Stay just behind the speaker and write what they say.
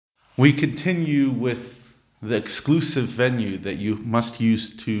We continue with the exclusive venue that you must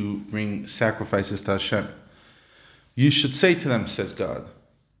use to bring sacrifices to Hashem. You should say to them, says God,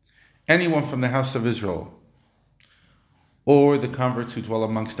 anyone from the house of Israel or the converts who dwell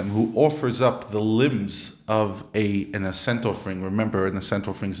amongst them who offers up the limbs of an ascent offering, remember an ascent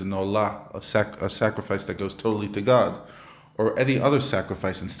offering is a nolah, a sacrifice that goes totally to God, or any other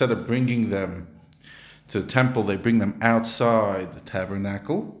sacrifice, instead of bringing them to the temple, they bring them outside the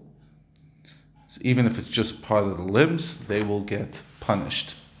tabernacle. So even if it's just part of the limbs, they will get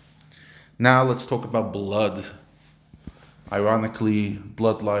punished. Now let's talk about blood. Ironically,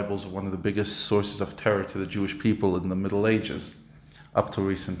 blood libels are one of the biggest sources of terror to the Jewish people in the Middle Ages, up to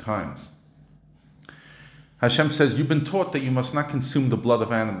recent times. Hashem says, you've been taught that you must not consume the blood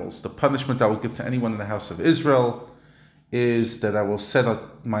of animals. The punishment I will give to anyone in the house of Israel is that I will set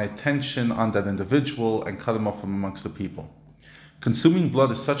my attention on that individual and cut him off from amongst the people. Consuming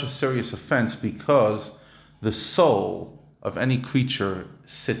blood is such a serious offense because the soul of any creature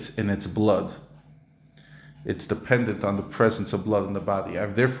sits in its blood. It's dependent on the presence of blood in the body. I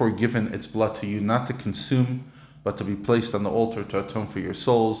have therefore given its blood to you not to consume, but to be placed on the altar to atone for your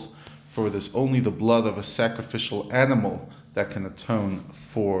souls. For it is only the blood of a sacrificial animal that can atone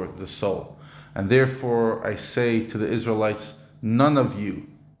for the soul. And therefore I say to the Israelites, none of you,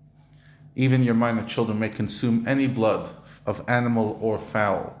 even your minor children, may consume any blood of animal or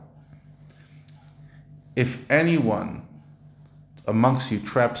fowl. If anyone amongst you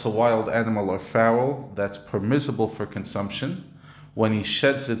traps a wild animal or fowl that's permissible for consumption, when he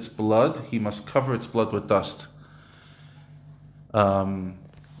sheds its blood, he must cover its blood with dust.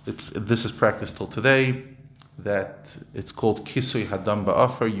 This is practiced till today, that it's called kisui hadam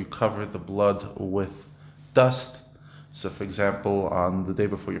ba'afar, you cover the blood with dust. So for example, on the day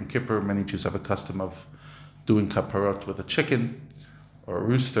before Yom Kippur, many Jews have a custom of doing kaparot with a chicken or a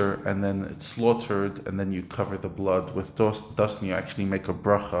rooster, and then it's slaughtered, and then you cover the blood with dust, and you actually make a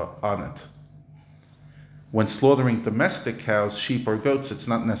bracha on it. When slaughtering domestic cows, sheep, or goats, it's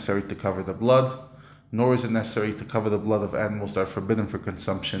not necessary to cover the blood, nor is it necessary to cover the blood of animals that are forbidden for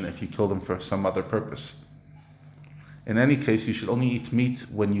consumption if you kill them for some other purpose. In any case, you should only eat meat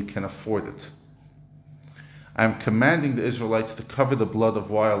when you can afford it. I am commanding the Israelites to cover the blood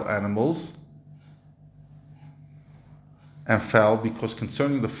of wild animals and fowl, because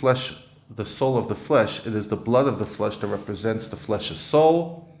concerning the flesh, the soul of the flesh, it is the blood of the flesh that represents the flesh's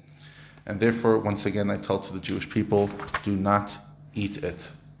soul, and therefore, once again, I tell to the Jewish people, do not eat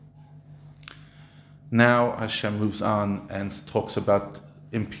it. Now Hashem moves on and talks about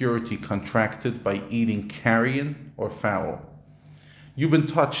impurity contracted by eating carrion or fowl. You've been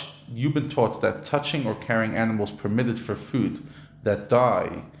taught that touching or carrying animals permitted for food that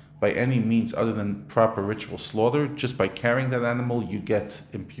die by any means other than proper ritual slaughter, just by carrying that animal, you get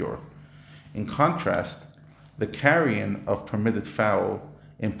impure. In contrast, the carrion of permitted fowl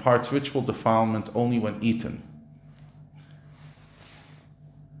imparts ritual defilement only when eaten.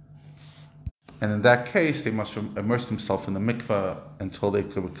 And in that case, they must immerse themselves in the mikveh until they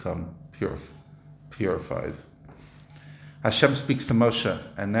could become purified. Hashem speaks to Moshe,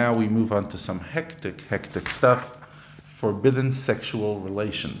 and now we move on to some hectic stuff. Forbidden sexual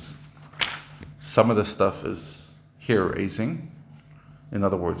relations. Some of the stuff is hair-raising. In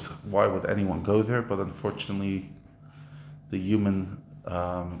other words, why would anyone go there? But unfortunately, the human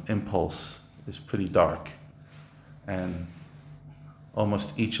impulse is pretty dark. And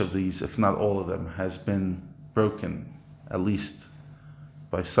almost each of these, if not all of them, has been broken, at least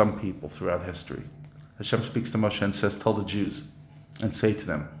by some people throughout history. Hashem speaks to Moshe and says, tell the Jews and say to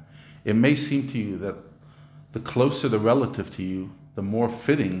them, it may seem to you that the closer the relative to you, the more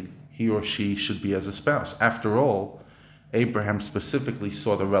fitting he or she should be as a spouse. After all, Abraham specifically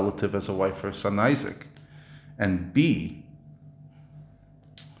saw the relative as a wife for his son Isaac. And B,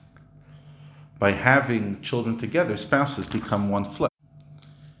 by having children together, spouses become one flesh.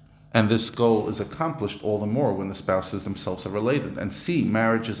 And this goal is accomplished all the more when the spouses themselves are related. And C,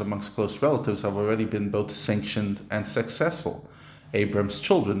 marriages amongst close relatives have already been both sanctioned and successful. Abraham's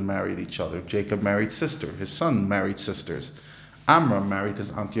children married each other. Jacob married sister. His son married sisters. Amram married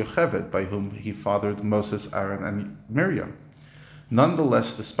his aunt Yocheved, by whom he fathered Moses, Aaron, and Miriam.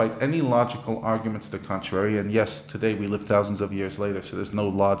 Nonetheless, despite any logical arguments to the contrary, and yes, today we live thousands of years later, so there's no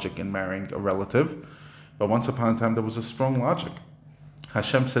logic in marrying a relative, but once upon a time there was a strong logic.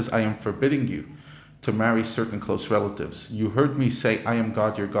 Hashem says, I am forbidding you to marry certain close relatives. You heard me say, I am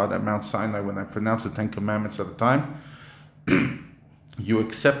God, your God, at Mount Sinai when I pronounced the 10 Commandments at the time. You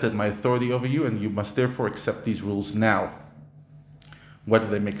accepted my authority over you, and you must therefore accept these rules now, whether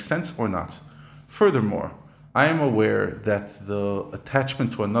they make sense or not. Furthermore, I am aware that the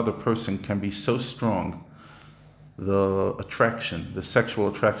attachment to another person can be so strong, the attraction, the sexual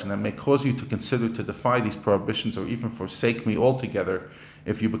attraction, that may cause you to consider to defy these prohibitions or even forsake me altogether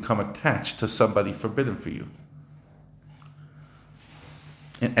if you become attached to somebody forbidden for you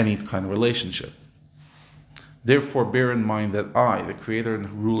in any kind of relationship. Therefore, bear in mind that I, the creator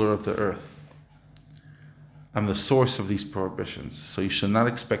and ruler of the earth, am the source of these prohibitions, so you should not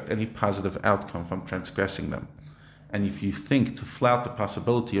expect any positive outcome from transgressing them. And if you think to flout the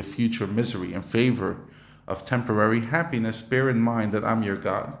possibility of future misery in favor of temporary happiness, bear in mind that I'm your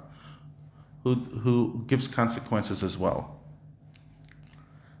God, who gives consequences as well,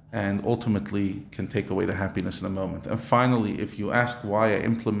 and ultimately can take away the happiness in a moment. And finally, if you ask why I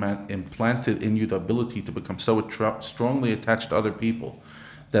implanted in you the ability to become so strongly attached to other people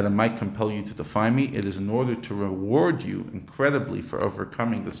that it might compel you to defy me, it is in order to reward you incredibly for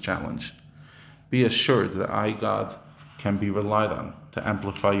overcoming this challenge. Be assured that I, God, can be relied on to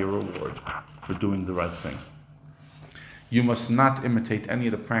amplify your reward for doing the right thing. You must not imitate any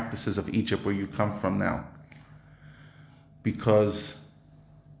of the practices of Egypt where you come from now, because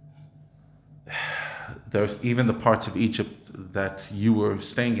there's even the parts of Egypt that you were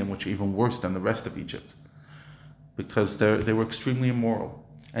staying in which are even worse than the rest of Egypt, because they were extremely immoral.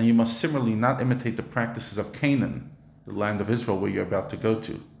 And you must similarly not imitate the practices of Canaan, the land of Israel where you're about to go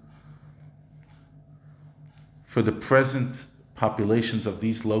to. For the present populations of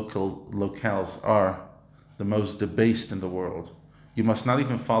these locales are the most debased in the world. You must not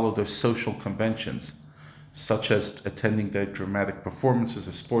even follow their social conventions, such as attending their dramatic performances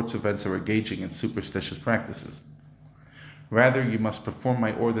or sports events or engaging in superstitious practices. Rather, you must perform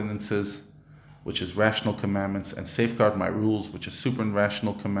my ordinances, which is rational commandments, and safeguard my rules, which is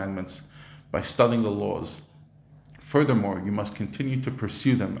supra-rational commandments, by studying the laws. Furthermore, you must continue to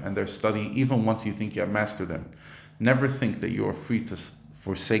pursue them and their study even once you think you have mastered them. Never think that you are free to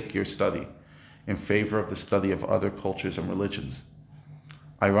forsake your study in favor of the study of other cultures and religions.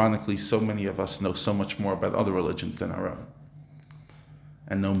 Ironically, so many of us know so much more about other religions than our own,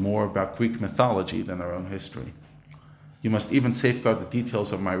 and know more about Greek mythology than our own history. You must even safeguard the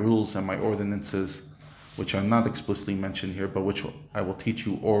details of my rules and my ordinances, which are not explicitly mentioned here, but which I will teach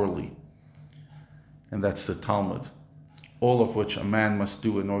you orally. And that's the Talmud, all of which a man must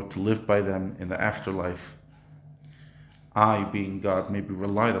do in order to live by them in the afterlife. I, being God, may be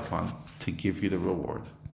relied upon to give you the reward.